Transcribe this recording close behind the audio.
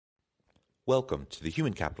Welcome to the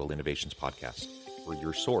Human Capital Innovations Podcast. We're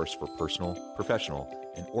your source for personal, professional,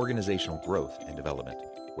 and organizational growth and development,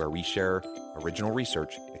 where we share original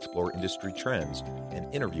research, explore industry trends,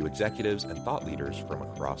 and interview executives and thought leaders from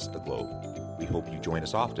across the globe. We hope you join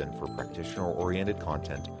us often for practitioner-oriented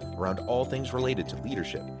content around all things related to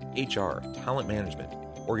leadership, HR, talent management,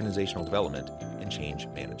 organizational development, and change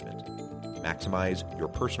management. Maximize your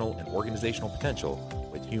personal and organizational potential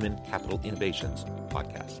with Human Capital Innovations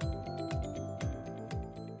Podcast.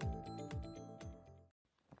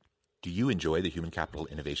 Do you enjoy the Human Capital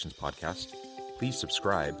Innovations Podcast? Please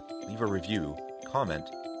subscribe, leave a review, comment,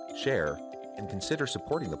 share, and consider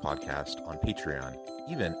supporting the podcast on Patreon,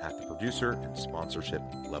 even at the producer and sponsorship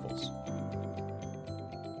levels.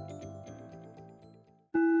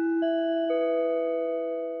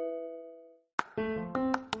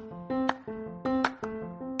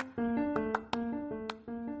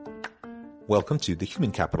 Welcome to the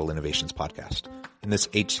Human Capital Innovations Podcast. In this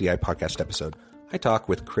HCI podcast episode, I talk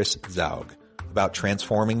with Chris Zaugg about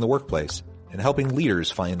transforming the workplace and helping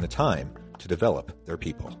leaders find the time to develop their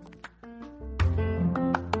people.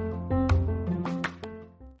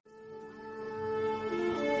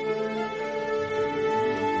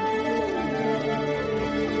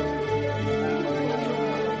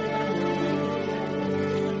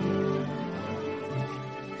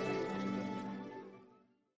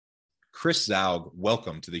 Chris Zaugg,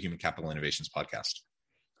 welcome to the Human Capital Innovations Podcast.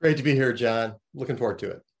 Great to be here, John. Looking forward to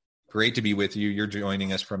it. Great to be with you. You're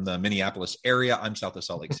joining us from the Minneapolis area. I'm south of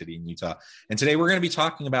Salt Lake City in Utah. And today we're going to be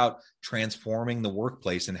talking about transforming the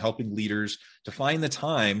workplace and helping leaders to find the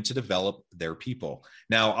time to develop their people.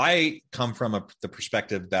 Now, I come from the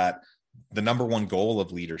perspective that the number one goal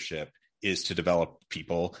of leadership is to develop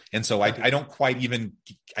people. And so I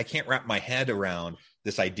can't wrap my head around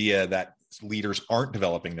this idea that leaders aren't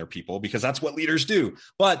developing their people, because that's what leaders do.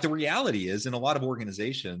 But the reality is, in a lot of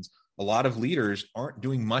organizations, a lot of leaders aren't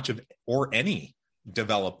doing much of or any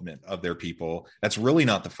development of their people. That's really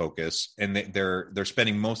not the focus. And they're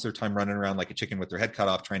spending most of their time running around like a chicken with their head cut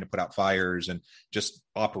off, trying to put out fires and just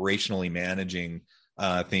operationally managing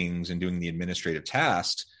things and doing the administrative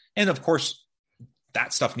tasks. And of course,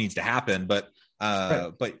 that stuff needs to happen. But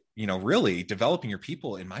really developing your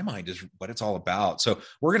people, in my mind, is what it's all about. So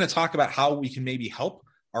we're going to talk about how we can maybe help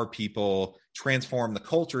our people transform the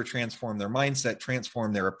culture, transform their mindset,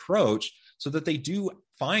 transform their approach, so that they do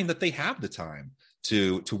find that they have the time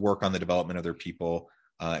to work on the development of their people.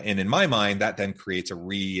 And in my mind, that then creates a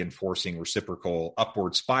reinforcing, reciprocal,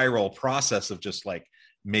 upward spiral process of just like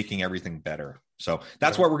making everything better. So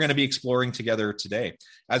that's what we're going to be exploring together today.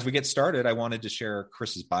 As we get started, I wanted to share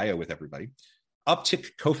Chris's bio with everybody. Uptick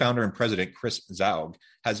co-founder and president Chris Zaugg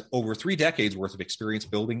has over 3 decades worth of experience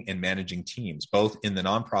building and managing teams, both in the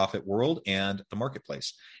nonprofit world and the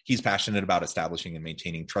marketplace. He's passionate about establishing and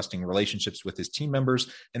maintaining trusting relationships with his team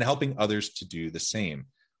members and helping others to do the same.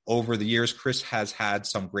 Over the years, Chris has had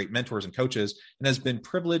some great mentors and coaches and has been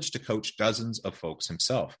privileged to coach dozens of folks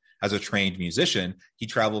himself. As a trained musician, he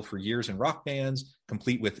traveled for years in rock bands,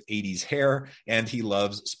 complete with 80s hair, and he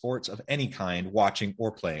loves sports of any kind, watching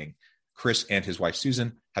or playing. Chris and his wife,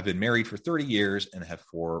 Susan, have been married for 30 years and have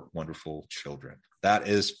 4 wonderful children. That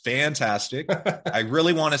is fantastic. I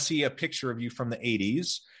really want to see a picture of you from the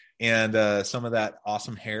 80s and some of that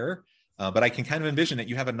awesome hair. But I can kind of envision it.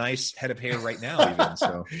 You have a nice head of hair right now, even.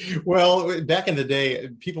 So, well, back in the day,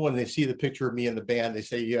 people, when they see the picture of me in the band, they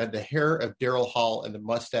say you had the hair of Daryl Hall and the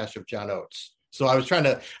mustache of John Oates. So I'm trying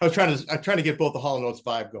to get both the Hall and Oates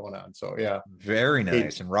vibe going on. So yeah, very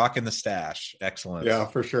nice. And rocking the stash. Excellent. Yeah,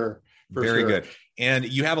 for sure. Very good. And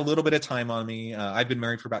you have a little bit of time on me. I've been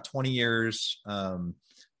married for about 20 years,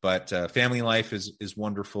 but family life is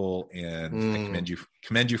wonderful, and I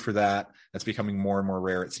commend you for that. That's becoming more and more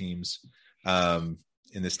rare, it seems, in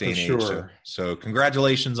this day and age. Sure. So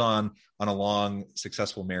congratulations on a long,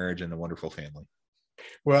 successful marriage and a wonderful family.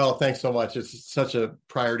 Well, thanks so much. It's such a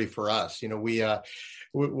priority for us.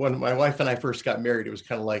 When my wife and I first got married, it was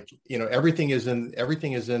kind of like, everything is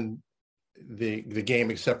in the game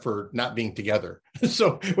except for not being together.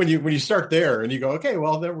 So when you start there and you go, okay,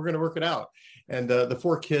 well, then we're going to work it out. And the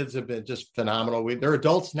 4 kids have been just phenomenal. They're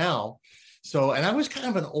adults now. So, and I was kind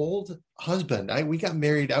of an old husband. We got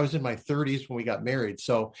married. I was in my 30s when we got married.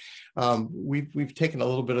 So we've taken a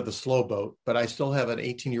little bit of the slow boat, but I still have an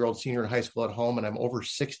 18-year-old senior in high school at home, and I'm over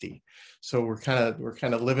 60. So we're kind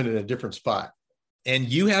of living in a different spot. And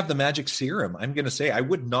you have the magic serum. I'm going to say, I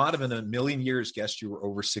would not have in a million years guessed you were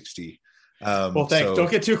over 60. Well, thanks. Don't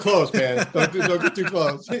get too close, man. Don't get too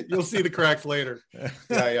close. You'll see the cracks later.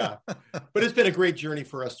 Yeah. But it's been a great journey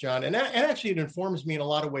for us, John. And actually, it informs me in a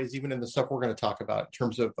lot of ways, even in the stuff we're going to talk about in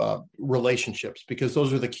terms of relationships, because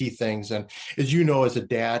those are the key things. And as you know, as a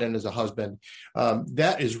dad and as a husband,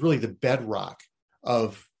 that is really the bedrock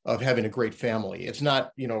of having a great family. It's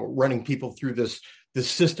not, running people through this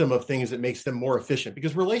system of things that makes them more efficient,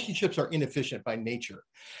 because relationships are inefficient by nature.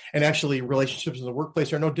 And actually, relationships in the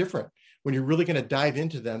workplace are no different. When you're really going to dive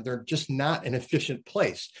into them, they're just not an efficient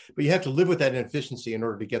place. But you have to live with that inefficiency in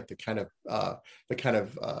order to get the kind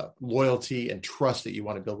of loyalty and trust that you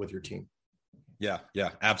want to build with your team. Yeah,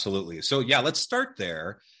 absolutely. So let's start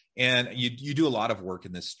there. And you do a lot of work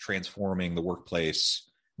in this transforming the workplace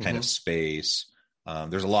kind of space.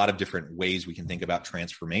 There's a lot of different ways we can think about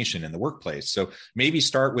transformation in the workplace. So maybe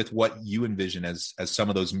start with what you envision as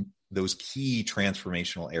some of those key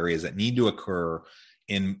transformational areas that need to occur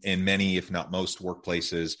in many, if not most,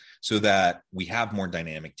 workplaces, so that we have more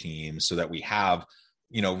dynamic teams, so that we have,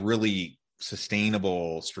 really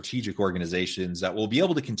sustainable strategic organizations that will be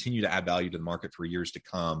able to continue to add value to the market for years to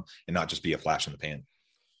come and not just be a flash in the pan.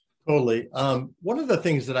 Totally. One of the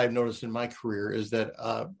things that I've noticed in my career is that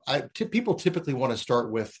people typically want to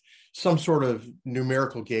start with some sort of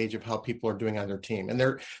numerical gauge of how people are doing on their team. And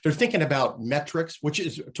they're thinking about metrics, which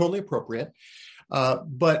is totally appropriate.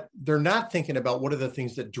 But they're not thinking about what are the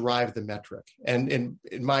things that drive the metric. And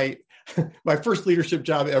in my first leadership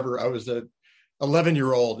job ever, I was a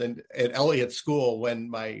 11-year-old and at Elliott School when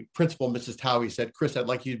my principal, Mrs. Towie, said, "Chris, I'd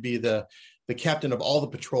like you to be the captain of all the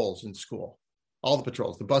patrols in school." All the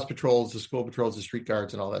patrols, the bus patrols, the school patrols, the street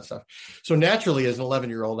guards, and all that stuff. So naturally, as an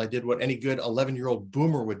 11-year-old, I did what any good 11-year-old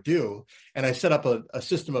boomer would do. And I set up a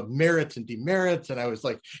system of merits and demerits. And I was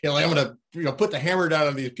like, I'm going to, put the hammer down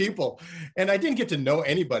on these people. And I didn't get to know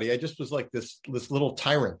anybody. I just was like this little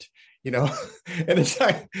tyrant, And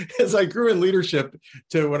as I grew in leadership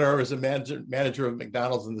to when I was a manager of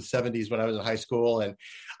McDonald's in the 70s when I was in high school, and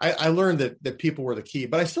I learned that people were the key,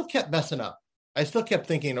 but I still kept messing up. I still kept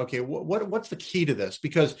thinking, okay, what's the key to this?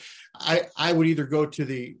 Because I would either go to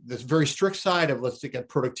this very strict side of let's look at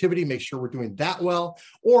productivity, make sure we're doing that well,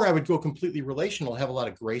 or I would go completely relational, have a lot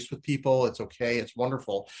of grace with people. It's okay. It's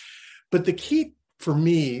wonderful. But the key for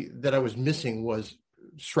me that I was missing was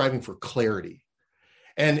striving for clarity.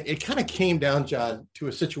 And it kind of came down, John, to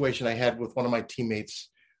a situation I had with one of my teammates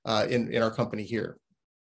in our company here.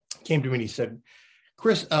 He came to me and he said,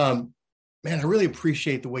 "Chris, man, I really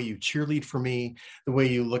appreciate the way you cheerlead for me, the way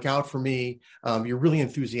you look out for me. You're really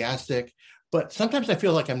enthusiastic, but sometimes I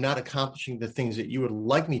feel like I'm not accomplishing the things that you would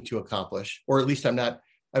like me to accomplish, or at least I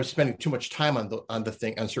was spending too much time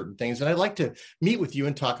on certain things. And I'd like to meet with you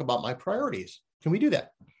and talk about my priorities. Can we do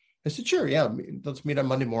that?" I said, "Sure. Yeah. Let's meet on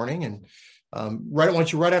Monday morning. And why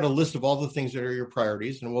don't you write out a list of all the things that are your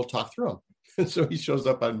priorities and we'll talk through them." And so he shows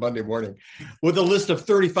up on Monday morning with a list of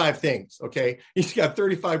 35 things. Okay. He's got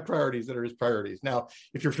 35 priorities that are his priorities. Now,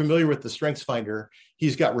 if you're familiar with the Strengths Finder,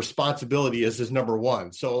 he's got responsibility as his number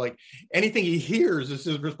one. So like anything he hears is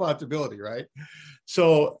his responsibility. Right.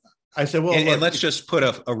 So I said, well, and let's just put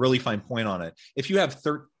a really fine point on it. If you have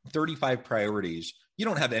 35 priorities, you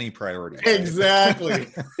don't have any priorities. Exactly.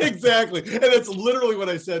 Exactly. And that's literally what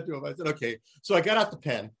I said to him. I said, okay. So I got out the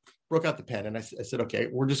pen. Broke out the pen and I said, "Okay,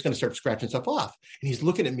 we're just going to start scratching stuff off." And he's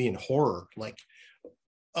looking at me in horror, like,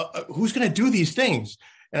 "Who's going to do these things?"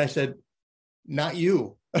 And I said, "Not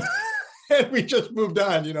you." And we just moved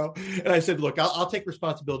on, And I said, "Look, I'll take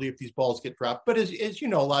responsibility if these balls get dropped." But as you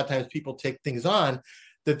know, a lot of times people take things on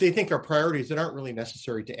that they think are priorities that aren't really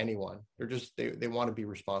necessary to anyone. They're just, they want to be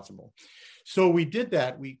responsible. So we did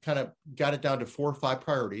that. We kind of got it down to 4 or 5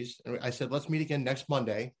 priorities. And I said, "Let's meet again next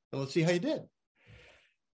Monday and let's see how you did."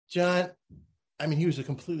 John, he was a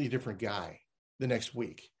completely different guy the next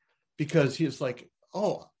week because he was like,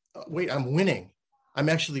 "Oh, wait, I'm winning. I'm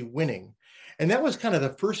actually winning." And that was kind of the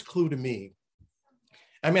first clue to me.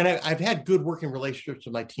 I've had good working relationships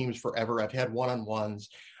with my teams forever. I've had one-on-ones.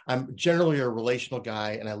 I'm generally a relational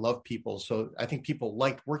guy and I love people. So I think people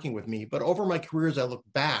liked working with me. But over my career, as I look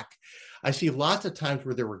back, I see lots of times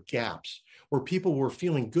where there were gaps, where people were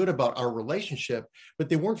feeling good about our relationship, but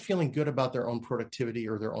they weren't feeling good about their own productivity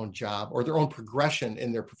or their own job or their own progression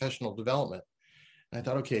in their professional development. And I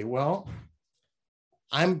thought, okay, well,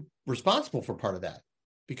 I'm responsible for part of that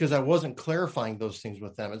because I wasn't clarifying those things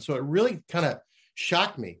with them. And so it really kind of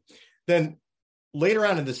shocked me. Then later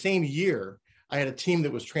on in the same year, I had a team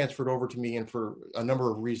that was transferred over to me. And for a number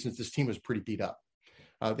of reasons, this team was pretty beat up.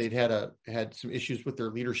 They'd had some issues with their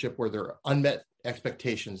leadership where there are unmet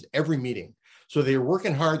expectations every meeting. So they're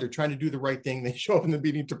working hard. They're trying to do the right thing. They show up in the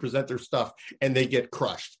meeting to present their stuff and they get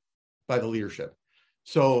crushed by the leadership.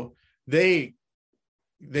 So they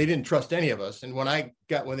didn't trust any of us. And when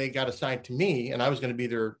they got assigned to me and I was going to be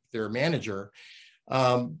their manager,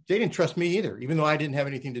 they didn't trust me either, even though I didn't have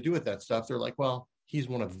anything to do with that stuff. They're like, well, he's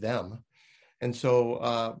one of them. And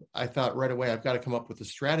so I thought right away, I've got to come up with a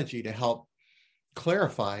strategy to help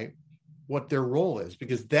clarify what their role is,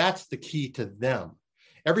 because that's the key to them.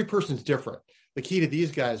 Every person's different. The key to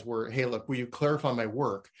these guys were, hey, look, will you clarify my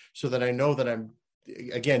work so that I know that I'm,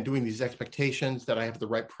 again, doing these expectations, that I have the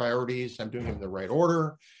right priorities, I'm doing them in the right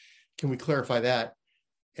order. Can we clarify that?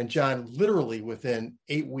 And John, literally within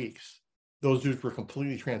 8 weeks, those dudes were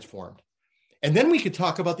completely transformed. And then we could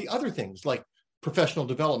talk about the other things like professional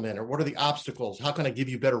development, or what are the obstacles? How can I give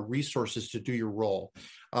you better resources to do your role?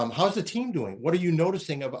 How's the team doing? What are you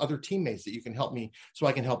noticing of other teammates that you can help me so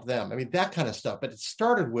I can help them? I mean, that kind of stuff. But it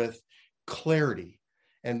started with clarity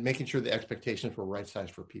and making sure the expectations were right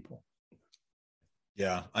sized for people.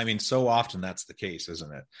 Yeah. I mean, so often that's the case,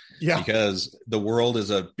 isn't it? Yeah. Because the world is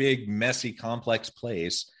a big, messy, complex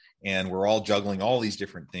place, and we're all juggling all these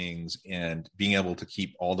different things, and being able to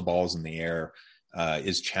keep all the balls in the air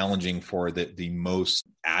is challenging for the most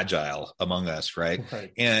agile among us, right?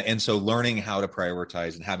 And so learning how to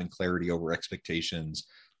prioritize and having clarity over expectations,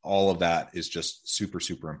 all of that is just super,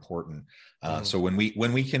 super important. So when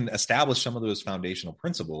we can establish some of those foundational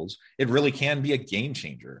principles, it really can be a game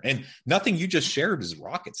changer. And nothing you just shared is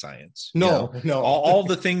rocket science. No. All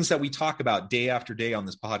the things that we talk about day after day on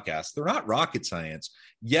this podcast, they're not rocket science,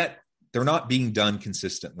 yet they're not being done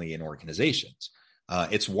consistently in organizations.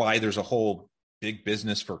 It's why there's a whole big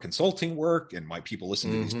business for consulting work and why people listen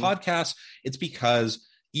to these podcasts. It's because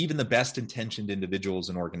even the best intentioned individuals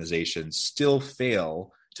and organizations still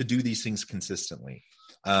fail to do these things consistently.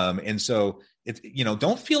 And so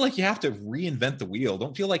don't feel like you have to reinvent the wheel.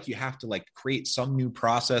 Don't feel like you have to create some new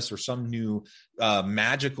process or some new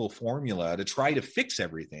magical formula to try to fix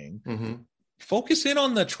everything. Focus in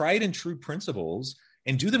on the tried and true principles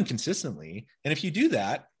and do them consistently. And if you do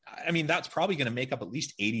that, I mean, that's probably going to make up at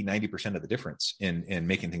least 80-90% of the difference in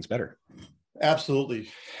making things better. Absolutely.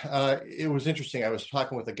 It was interesting. I was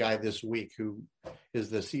talking with a guy this week who is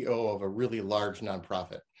the CEO of a really large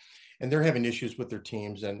nonprofit, and they're having issues with their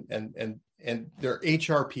teams, and their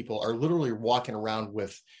HR people are literally walking around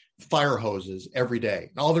with fire hoses every day.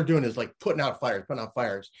 And all they're doing is putting out fires.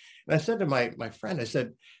 And I said to my friend, I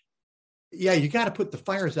said, yeah, you got to put the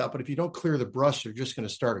fires out, but if you don't clear the brush, you're just going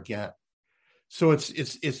to start again. So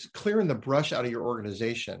it's clearing the brush out of your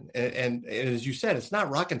organization. And as you said, it's not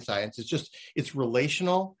rocket science. It's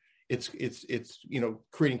relational. It's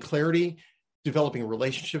creating clarity, developing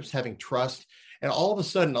relationships, having trust. And all of a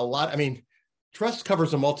sudden, trust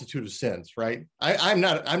covers a multitude of sins, right? I'm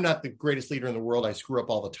not the greatest leader in the world. I screw up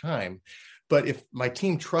all the time. But if my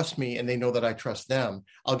team trusts me and they know that I trust them,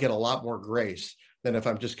 I'll get a lot more grace than if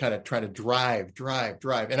I'm just kind of trying to drive.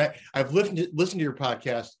 And I've listened to your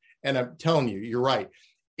podcast. And I'm telling you, you're right.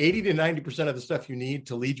 80 to 90% of the stuff you need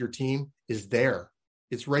to lead your team is there.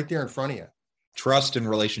 It's right there in front of you. Trust and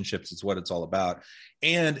relationships is what it's all about.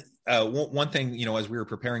 And one thing, as we were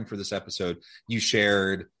preparing for this episode, you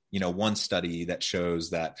shared, one study that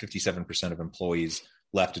shows that 57% of employees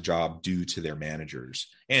left a job due to their managers.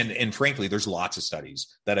 And frankly, there's lots of studies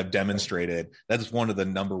that have demonstrated that is one of the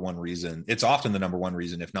number one reason. It's often the number one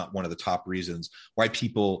reason, if not one of the top reasons, why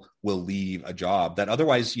people will leave a job that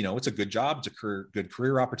otherwise, it's a good job. It's a good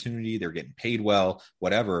career opportunity. They're getting paid well,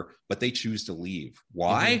 whatever, but they choose to leave.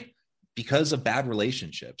 Why? Because of bad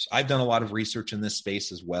relationships. I've done a lot of research in this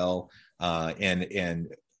space as well. And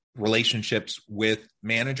relationships with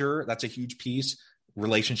manager, that's a huge piece.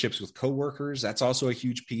 Relationships with coworkers, that's also a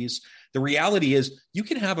huge piece. The reality is you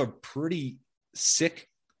can have a pretty sick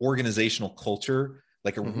organizational culture,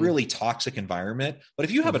 like a really toxic environment. But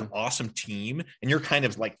if you have an awesome team and you're kind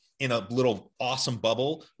of in a little awesome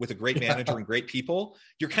bubble with a great manager and great people,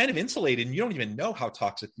 you're kind of insulated and you don't even know how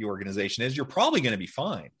toxic the organization is. You're probably going to be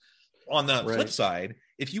fine. On the flip side,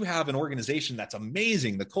 if you have an organization that's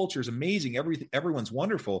amazing, the culture is amazing, everyone's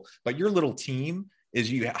wonderful, but your little team is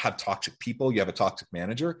you have toxic people, you have a toxic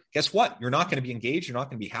manager, guess what? You're not going to be engaged. You're not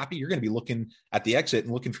going to be happy. You're going to be looking at the exit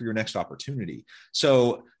and looking for your next opportunity.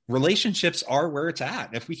 So relationships are where it's at.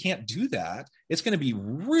 And if we can't do that, it's going to be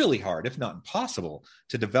really hard, if not impossible,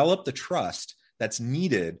 to develop the trust that's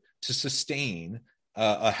needed to sustain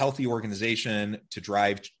a healthy organization, to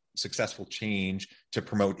drive successful change, to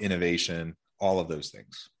promote innovation, all of those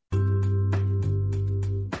things.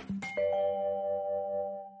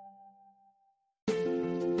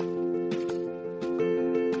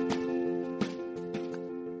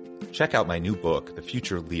 Check out my new book, The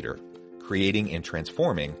Future Leader, Creating and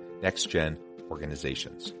Transforming Next-Gen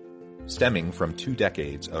Organizations. stemming from 2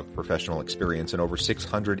 decades of professional experience and over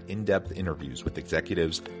 600 in-depth interviews with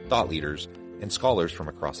executives, thought leaders, and scholars from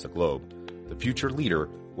across the globe. The Future Leader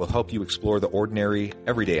will help you explore the ordinary,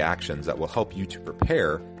 everyday actions that will help you to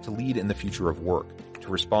prepare to lead in the future of work, to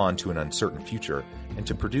respond to an uncertain future, and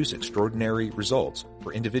to produce extraordinary results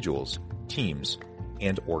for individuals, teams,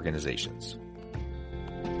 and organizations.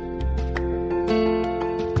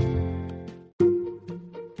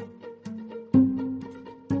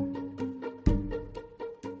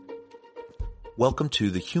 Welcome to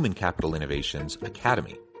the Human Capital Innovations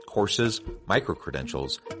Academy. Courses,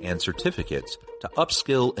 micro-credentials, and certificates to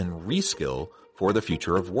upskill and reskill for the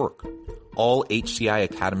future of work. All HCI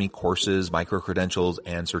Academy courses, micro-credentials,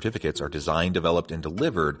 and certificates are designed, developed, and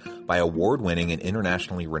delivered by award-winning and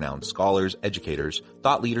internationally renowned scholars, educators,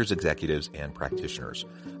 thought leaders, executives, and practitioners.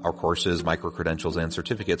 Our courses, micro-credentials, and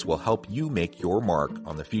certificates will help you make your mark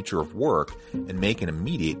on the future of work and make an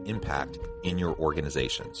immediate impact in your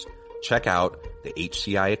organizations. Check out the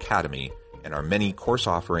HCI Academy and our many course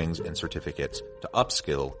offerings and certificates to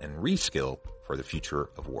upskill and reskill for the future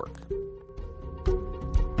of work.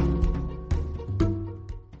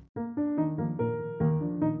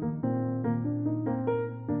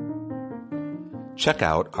 Check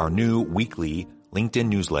out our new weekly LinkedIn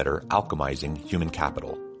newsletter, Alchemizing Human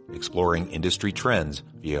Capital, exploring industry trends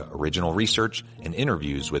via original research and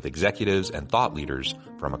interviews with executives and thought leaders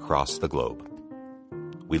from across the globe.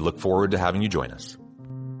 We look forward to having you join us.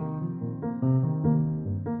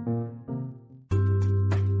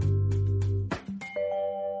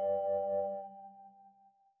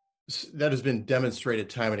 That has been demonstrated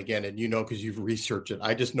time and again, and because you've researched it.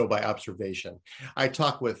 I just know by observation. I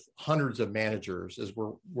talk with hundreds of managers as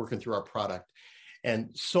we're working through our product,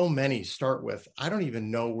 and so many start with, I don't even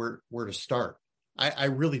know where to start. I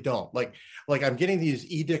really don't. Like I'm getting these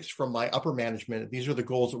edicts from my upper management. These are the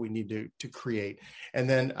goals that we need to create. And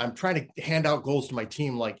then I'm trying to hand out goals to my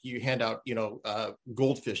team, like you hand out,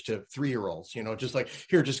 goldfish to 3-year-olds, just like,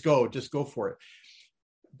 here, just go for it.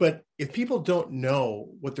 But if people don't know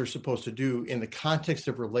what they're supposed to do in the context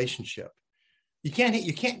of relationship, you can't,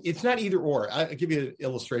 it's not either or. I'll give you an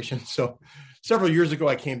illustration. So several years ago,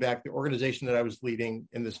 I came back, the organization that I was leading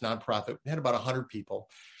in this nonprofit had about 100 people.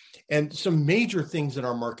 And some major things in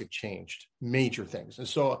our market changed, major things. And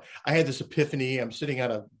so I had this epiphany. I'm sitting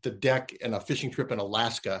on the deck in a fishing trip in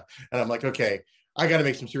Alaska. And I'm like, okay, I got to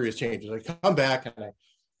make some serious changes. I come back and I'm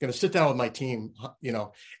going to sit down with my team,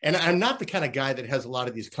 and I'm not the kind of guy that has a lot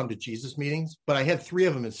of these come to Jesus meetings, but I had 3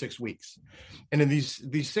 of them in 6 weeks. And in these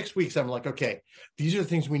 6 weeks, I'm like, okay, these are the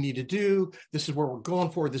things we need to do. This is where we're going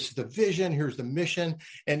for. This is the vision. Here's the mission.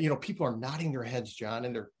 And, people are nodding their heads, John,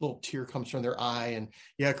 and their little tear comes from their eye. And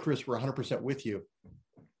yeah, Chris, we're 100% with you.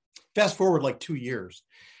 Fast forward like 2 years,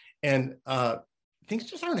 and things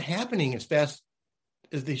just aren't happening as fast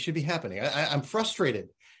as they should be happening. I'm frustrated.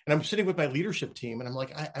 And I'm sitting with my leadership team and I'm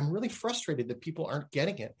like, I'm really frustrated that people aren't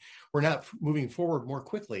getting it. We're not moving forward more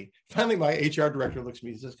quickly. Finally, my HR director looks at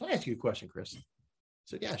me and says, can I ask you a question, Chris? I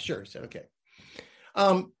said, yeah, sure. He said, okay.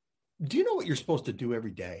 Do you know what you're supposed to do every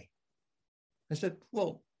day? I said,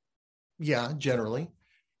 well, yeah, generally.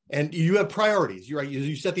 And you have priorities. You're right.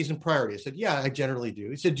 You set these in priority. I said, yeah, I generally do.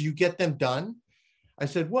 He said, do you get them done? I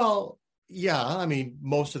said, well, yeah, I mean,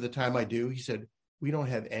 most of the time I do. He said, we don't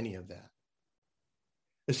have any of that.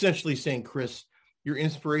 Essentially saying, Chris, your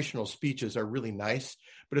inspirational speeches are really nice,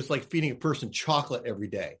 but it's like feeding a person chocolate every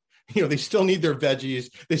day. They still need their veggies,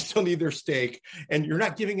 they still need their steak, and you're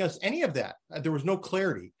not giving us any of that. There was no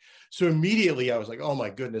clarity. So immediately I was like, oh my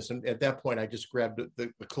goodness. And at that point, I just grabbed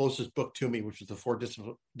the closest book to me, which was the 4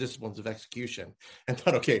 Disciplines of Execution, and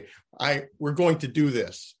thought, okay, we're going to do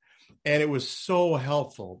this. And it was so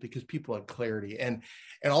helpful because people had clarity. And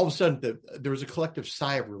all of a sudden, there was a collective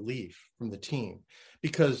sigh of relief from the team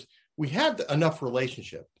because we had enough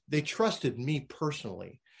relationship. They trusted me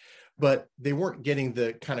personally, but they weren't getting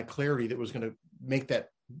the kind of clarity that was going to make that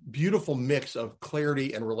beautiful mix of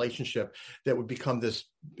clarity and relationship that would become this,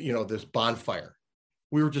 this bonfire.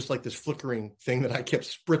 We were just like this flickering thing that I kept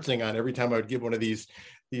spritzing on every time I would give one of these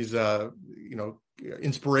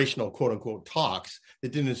inspirational quote unquote talks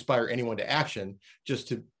that didn't inspire anyone to action, just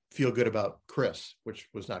to feel good about Chris, which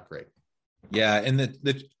was not great. Yeah, and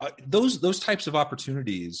those types of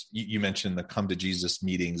opportunities you mentioned, the come to Jesus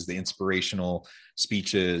meetings, the inspirational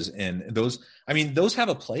speeches, and those have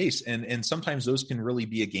a place, and sometimes those can really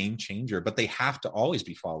be a game changer, but they have to always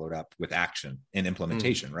be followed up with action and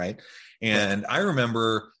implementation, right? And I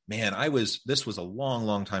remember, man, this was a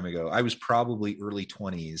long time ago. I was probably early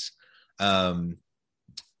 20s,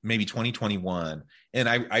 maybe 2021, and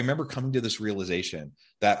I remember coming to this realization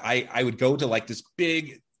that I would go to like this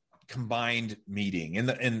big combined meeting, and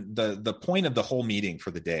the point of the whole meeting for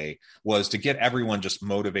the day was to get everyone just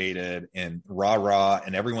motivated and rah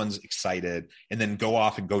and everyone's excited, and then go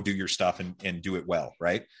off and go do your stuff and do it well,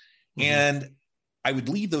 right? And I would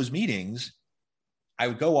leave those meetings, I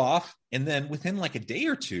would go off, and then within like a day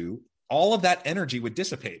or two, all of that energy would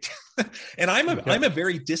dissipate. And I'm a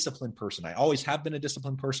very disciplined person. I always have been a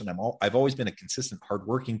disciplined person. I've always been a consistent,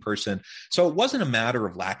 hardworking person. So it wasn't a matter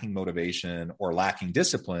of lacking motivation or lacking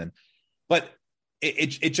discipline, but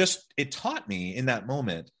it taught me in that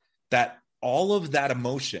moment that all of that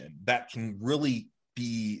emotion that can really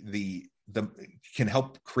be can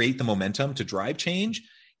help create the momentum to drive change,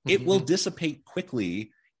 it will dissipate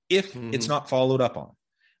quickly if it's not followed up on.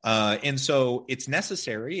 And so it's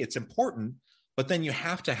necessary, it's important, but then you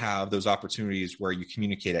have to have those opportunities where you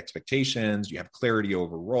communicate expectations, you have clarity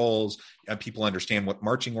over roles, and people understand what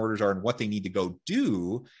marching orders are and what they need to go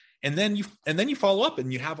do. And then you follow up,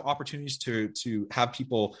 and you have opportunities to have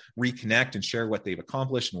people reconnect and share what they've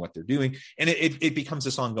accomplished and what they're doing. And it becomes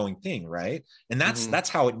this ongoing thing, right? And that's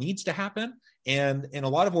how it needs to happen. And in a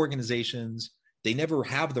lot of organizations, they never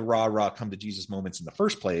have the rah come to Jesus moments in the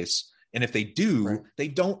first place. And if they do, they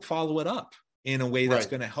don't follow it up in a way that's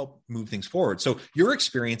going to help move things forward. So your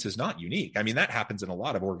experience is not unique. I mean, that happens in a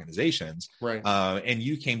lot of organizations, and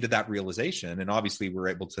you came to that realization, and obviously we're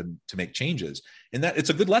able to make changes, and that it's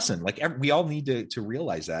a good lesson. Like we all need to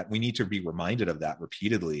realize that. We need to be reminded of that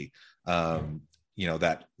repeatedly.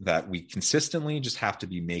 That we consistently just have to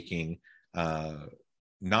be making,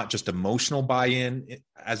 not just emotional buy-in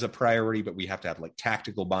as a priority, but we have to have like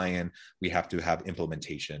tactical buy-in. We have to have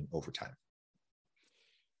implementation over time.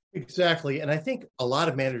 Exactly. And I think a lot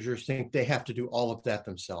of managers think they have to do all of that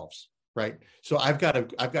themselves, right? So I've got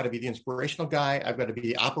to be the inspirational guy. I've got to be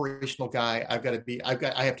the operational guy.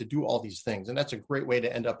 I have to do all these things. And that's a great way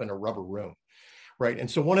to end up in a rubber room. Right.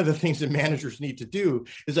 And so one of the things that managers need to do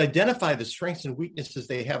is identify the strengths and weaknesses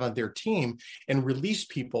they have on their team and release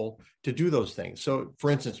people to do those things. So,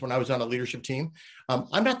 for instance, when I was on a leadership team,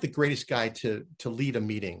 I'm not the greatest guy to lead a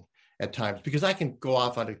meeting at times, because I can go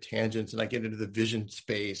off onto tangents and I get into the vision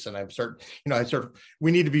space and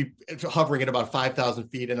we need to be hovering at about 5,000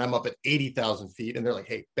 feet and I'm up at 80,000 feet and they're like,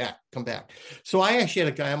 hey, come back. So I actually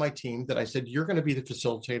had a guy on my team that I said, you're going to be the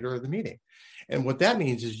facilitator of the meeting. And what that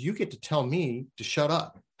means is you get to tell me to shut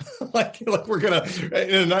up. like we're going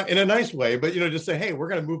to, in a nice way, but, just say, hey, we're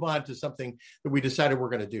going to move on to something that we decided we're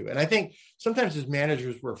going to do. And I think sometimes as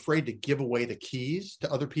managers, we're afraid to give away the keys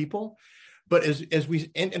to other people. But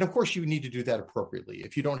and of course you need to do that appropriately.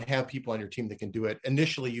 If you don't have people on your team that can do it,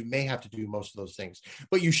 initially you may have to do most of those things,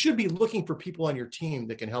 but you should be looking for people on your team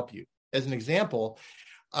that can help you. As an example,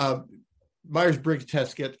 Myers-Briggs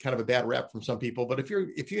tests get kind of a bad rap from some people, but if you're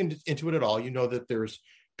into it at all, you know that there's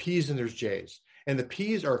P's and there's J's. And the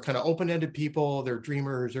P's are kind of open-ended people. They're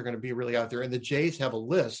dreamers. They're going to be really out there. And the J's have a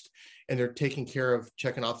list and they're taking care of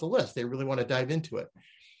checking off the list. They really want to dive into it.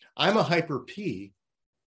 I'm a hyper P.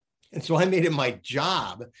 And so I made it my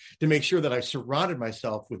job to make sure that I surrounded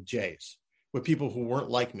myself with J's, with people who weren't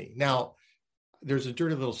like me. Now, there's a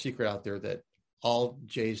dirty little secret out there that all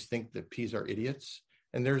J's think that P's are idiots.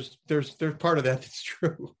 And there's part of that that's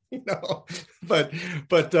true,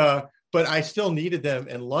 but I still needed them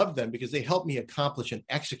and loved them because they helped me accomplish and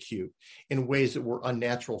execute in ways that were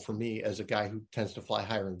unnatural for me as a guy who tends to fly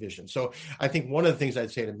higher in vision. So I think one of the things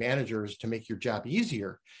I'd say to managers to make your job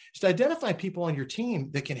easier is to identify people on your team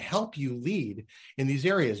that can help you lead in these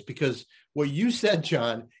areas, because what you said,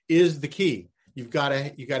 John, is the key. You've got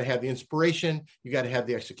to have the inspiration. You got to have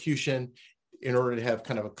the execution in order to have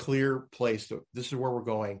kind of a clear place that this is where we're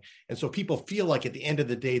going. And so people feel like at the end of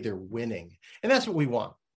the day, they're winning. And that's what we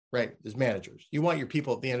want, right? As managers, you want your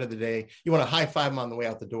people at the end of the day, you want to high five them on the way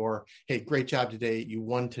out the door. Hey, great job today. You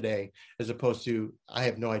won today, as opposed to, I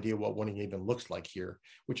have no idea what winning even looks like here,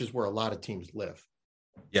 which is where a lot of teams live.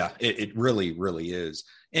 Yeah, it really, really is.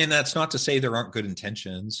 And that's not to say there aren't good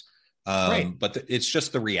intentions. But it's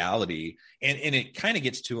just the reality. And it kind of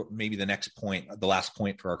gets to maybe the next point, the last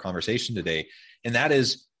point for our conversation today. And that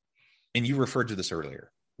is, and you referred to this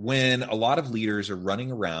earlier, when a lot of leaders are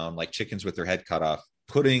running around like chickens with their head cut off,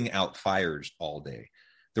 putting out fires all day.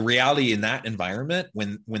 The reality in that environment,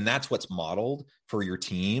 when that's what's modeled for your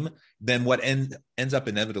team, then what ends up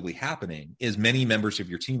inevitably happening is many members of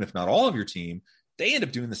your team, if not all of your team, they end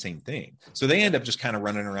up doing the same thing. So they end up just kind of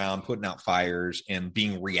running around, putting out fires and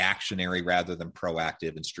being reactionary rather than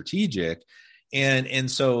proactive and strategic. And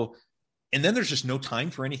then there's just no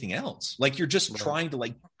time for anything else. Like you're just trying to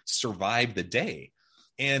like survive the day.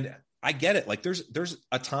 And I get it. Like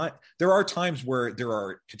there are times where there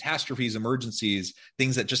are catastrophes, emergencies,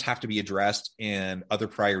 things that just have to be addressed and other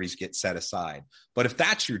priorities get set aside. But if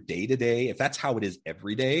that's your day to day, if that's how it is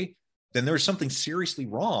every day, then there's something seriously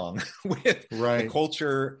wrong with the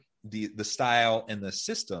culture, the style, and the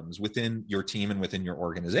systems within your team and within your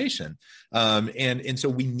organization. And so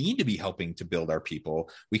we need to be helping to build our people.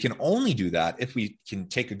 We can only do that if we can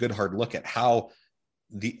take a good hard look at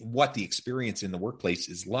what the experience in the workplace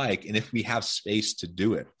is like, and if we have space to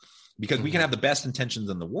do it. Because we can have the best intentions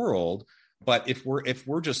in the world, but if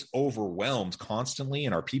we're just overwhelmed constantly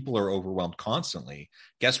and our people are overwhelmed constantly,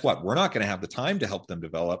 guess what? We're not going to have the time to help them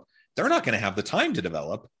develop. They're not going to have the time to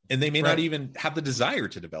develop, and they may not even have the desire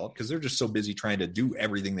to develop because they're just so busy trying to do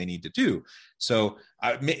everything they need to do. So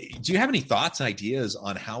do you have any thoughts, ideas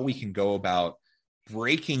on how we can go about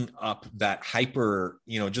breaking up that hyper,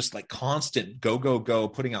 just like constant go, go, go,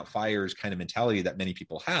 putting out fires kind of mentality that many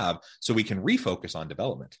people have, so we can refocus on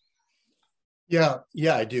development? Yeah,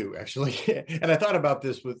 I do actually. And I thought about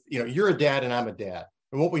this with, you're a dad and I'm a dad.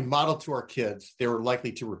 And what we model to our kids, they were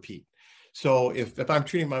likely to repeat. So if I'm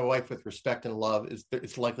treating my wife with respect and love,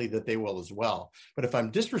 it's likely that they will as well. But if I'm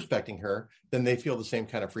disrespecting her, then they feel the same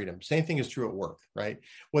kind of freedom. Same thing is true at work, right?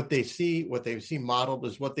 What they see modeled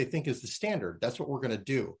is what they think is the standard. That's what we're going to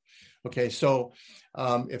do. Okay, so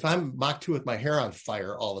if I'm Mach 2 with my hair on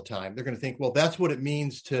fire all the time, they're going to think, well, that's what it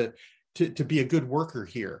means to be a good worker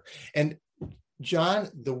here. And John,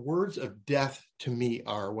 the words of death to me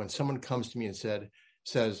are when someone comes to me and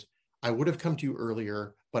says, I would have come to you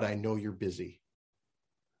earlier, but I know you're busy.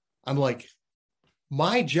 I'm like,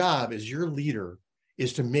 my job as your leader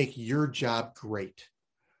is to make your job great.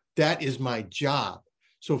 That is my job.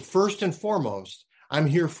 So first and foremost, I'm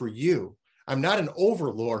here for you. I'm not an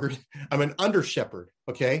overlord. I'm an under shepherd.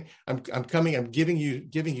 Okay. I'm giving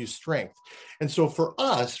you strength. And so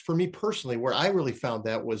for me personally, where I really found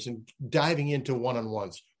that was in diving into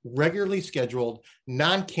one-on-ones, regularly scheduled,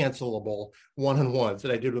 non-cancelable one-on-ones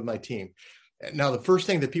that I did with my team. Now, the first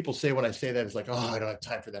thing that people say when I say that is like, oh, I don't have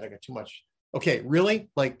time for that. I got too much. Okay, really?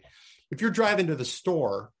 Like if you're driving to the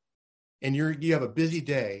store and you have a busy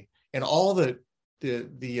day and all the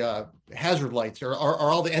hazard lights or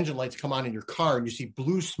all the engine lights come on in your car and you see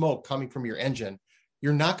blue smoke coming from your engine,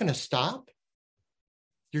 you're not going to stop.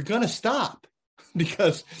 You're going to stop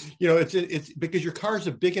because, it's because your car is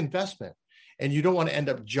a big investment and you don't want to end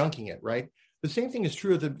up junking it, right? The same thing is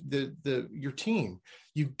true of your team.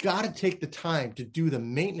 You've got to take the time to do the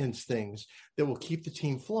maintenance things that will keep the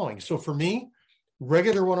team flowing. So for me,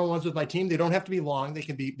 regular one-on-ones with my team, they don't have to be long. They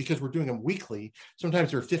can be, because we're doing them weekly.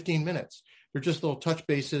 Sometimes they're 15 minutes. They're just little touch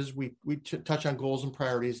bases. We touch on goals and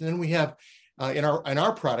priorities. And then we have, in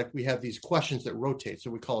our product, we have these questions that rotate.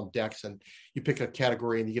 So we call them decks, and you pick a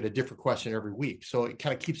category and you get a different question every week. So it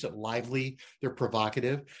kind of keeps it lively. They're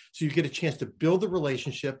provocative. So you get a chance to build the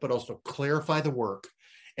relationship, but also clarify the work.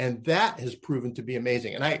 And that has proven to be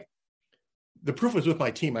amazing. And the proof was with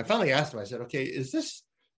my team. I finally asked them, I said, okay, is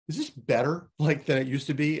this better than it used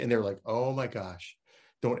to be? And they're like, oh my gosh,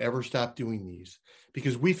 don't ever stop doing these,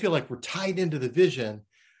 because we feel like we're tied into the vision,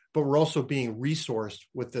 but we're also being resourced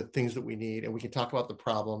with the things that we need. And we can talk about the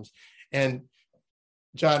problems. And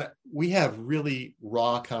John, we have really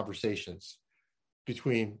raw conversations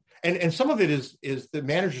between, and some of it is the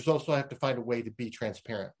managers also have to find a way to be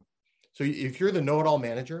transparent. So if you're the know-it-all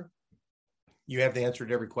manager, you have the answer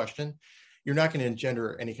to every question. You're not going to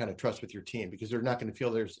engender any kind of trust with your team because they're not going to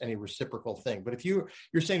feel there's any reciprocal thing. But if you're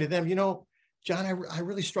saying to them, John, I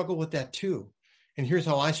really struggle with that too. And here's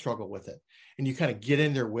how I struggle with it. And you kind of get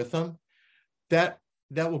in there with them, that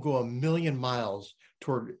will go a million miles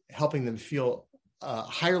toward helping them feel a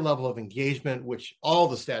higher level of engagement, which all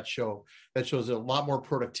the stats show. That shows a lot more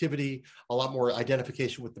productivity, a lot more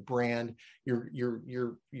identification with the brand.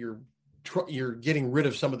 You're getting rid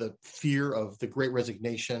of some of the fear of the Great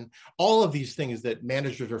Resignation. All of these things that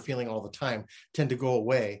managers are feeling all the time tend to go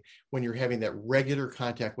away when you're having that regular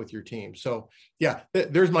contact with your team. So yeah,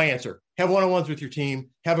 there's my answer. Have one-on-ones with your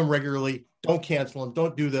team, have them regularly, don't cancel them.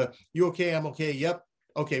 Don't do you okay? I'm okay. Yep.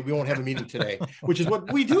 Okay. We won't have a meeting today, which is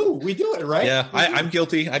what we do. We do it, right? Yeah. I'm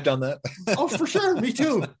guilty. I've done that. Oh, for sure. Me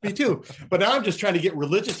too. But now I'm just trying to get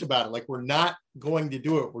religious about it. Like, we're not going to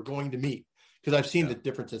do it. We're going to meet. Because I've seen the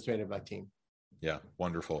difference it's made in my team. Yeah,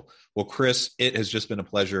 wonderful. Well, Chris, it has just been a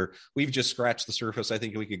pleasure. We've just scratched the surface. I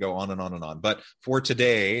think we could go on and on and on. But for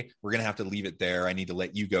today, we're going to have to leave it there. I need to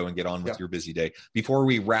let you go and get on with your busy day. Before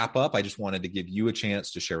we wrap up, I just wanted to give you a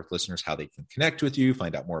chance to share with listeners how they can connect with you,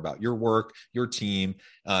 find out more about your work, your team,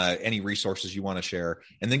 any resources you want to share,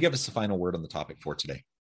 and then give us the final word on the topic for today.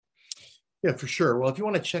 Yeah, for sure. Well, if you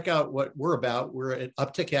want to check out what we're about, we're at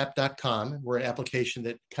uptickapp.com. We're an application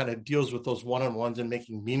that kind of deals with those one-on-ones and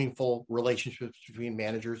making meaningful relationships between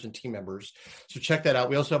managers and team members. So check that out.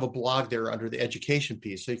 We also have a blog there under the education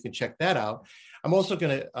piece, so you can check that out. I'm also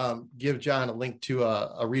going to give John a link to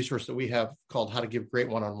a resource that we have called How to Give Great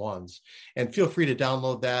One-on-Ones. And feel free to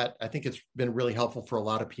download that. I think it's been really helpful for a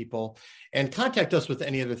lot of people. And contact us with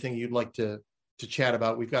any other thing you'd like to chat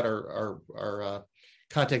about. We've got our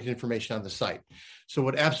contact information on the site. So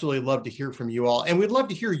would absolutely love to hear from you all. And we'd love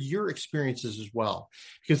to hear your experiences as well,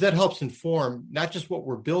 because that helps inform not just what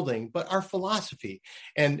we're building, but our philosophy.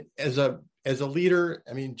 And as a leader,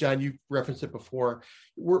 I mean, John, you referenced it before,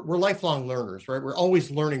 we're lifelong learners, right? We're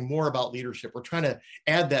always learning more about leadership. We're trying to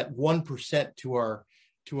add that 1%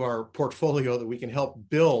 to our portfolio that we can help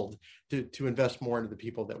build to invest more into the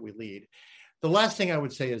people that we lead. The last thing I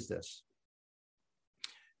would say is this.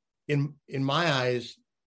 In my eyes,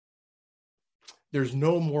 there's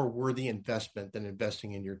no more worthy investment than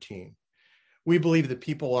investing in your team. We believe that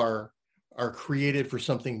people are created for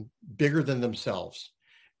something bigger than themselves.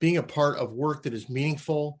 Being a part of work that is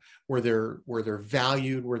meaningful, where they're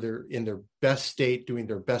valued, where they're in their best state, doing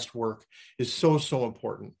their best work, is so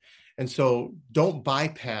important. And so don't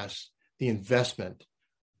bypass the investment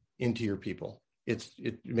into your people. It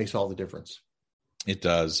makes all the difference. It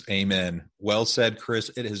does. Amen. Well said,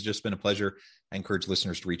 Chris. It has just been a pleasure. I encourage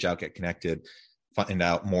listeners to reach out, get connected, find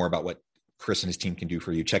out more about what Chris and his team can do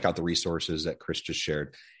for you. Check out the resources that Chris just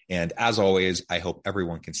shared. And as always, I hope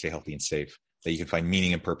everyone can stay healthy and safe, that you can find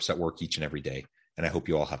meaning and purpose at work each and every day. And I hope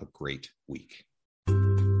you all have a great week.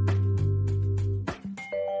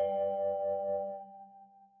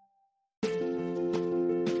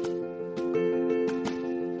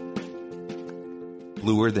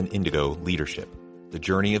 Bluer Than Indigo Leadership: The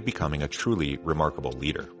Journey of Becoming a Truly Remarkable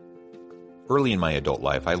Leader. Early in my adult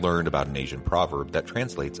life, I learned about an Asian proverb that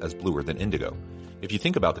translates as bluer than indigo. If you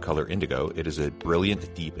think about the color indigo, it is a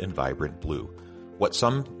brilliant, deep, and vibrant blue, what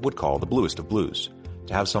some would call the bluest of blues.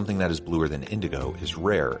 To have something that is bluer than indigo is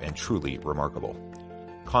rare and truly remarkable.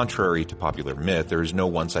 Contrary to popular myth, there is no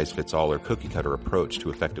one-size-fits-all or cookie-cutter approach to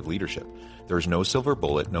effective leadership. There is no silver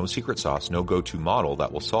bullet, no secret sauce, no go-to model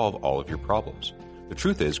that will solve all of your problems. The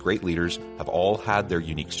truth is, great leaders have all had their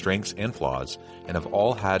unique strengths and flaws, and have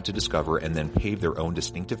all had to discover and then pave their own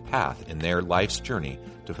distinctive path in their life's journey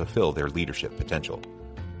to fulfill their leadership potential.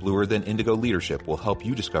 Bluer Than Indigo Leadership will help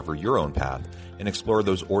you discover your own path and explore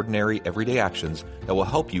those ordinary, everyday actions that will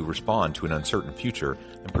help you respond to an uncertain future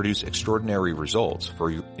and produce extraordinary results for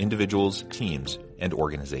your individuals, teams, and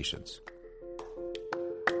organizations.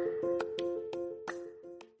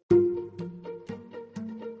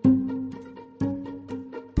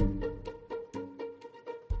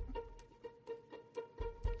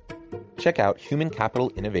 Check out Human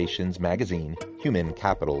Capital Innovations magazine, Human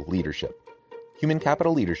Capital Leadership. Human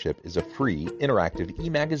Capital Leadership is a free, interactive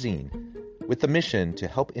e-magazine with the mission to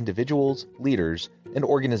help individuals, leaders, and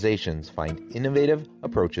organizations find innovative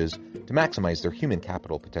approaches to maximize their human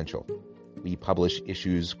capital potential. We publish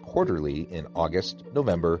issues quarterly in August,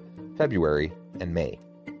 November, February, and May.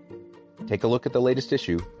 Take a look at the latest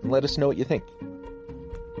issue and let us know what you think.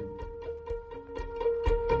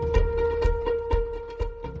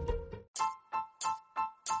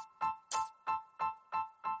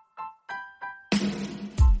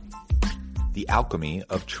 The Alchemy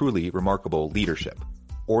of Truly Remarkable Leadership: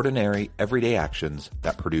 Ordinary, everyday actions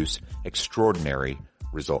that produce extraordinary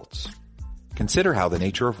results. Consider how the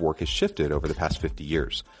nature of work has shifted over the past 50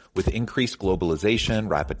 years. With increased globalization,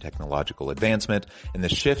 rapid technological advancement, and the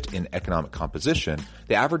shift in economic composition,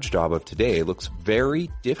 the average job of today looks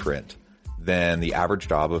very different than the average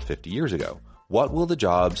job of 50 years ago. What will the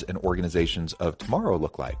jobs and organizations of tomorrow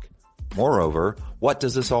look like? Moreover, what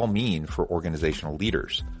does this all mean for organizational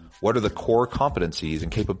leaders? What are the core competencies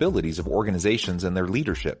and capabilities of organizations and their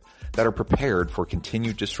leadership that are prepared for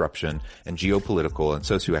continued disruption and geopolitical and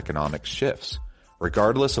socioeconomic shifts?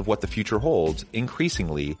 Regardless of what the future holds,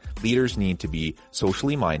 increasingly, leaders need to be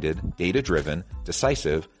socially minded, data-driven,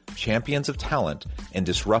 decisive, champions of talent, and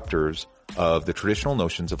disruptors of the traditional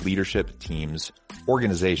notions of leadership, teams,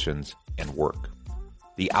 organizations, and work.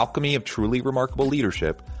 The Alchemy of Truly Remarkable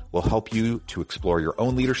Leadership will help you to explore your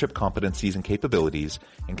own leadership competencies and capabilities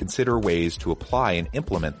and consider ways to apply and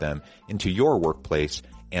implement them into your workplace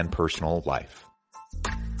and personal life.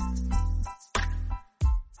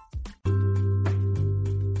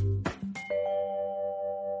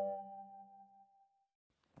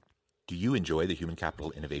 Do you enjoy the Human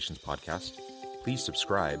Capital Innovations podcast? Please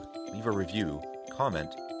subscribe, leave a review,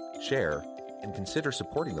 comment, share, and consider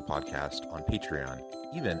supporting the podcast on Patreon.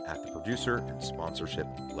 even at the producer and sponsorship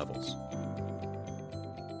levels.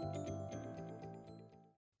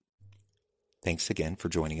 Thanks again for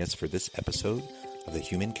joining us for this episode of the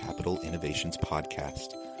Human Capital Innovations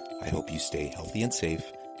Podcast. I hope you stay healthy and safe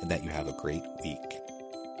and that you have a great week.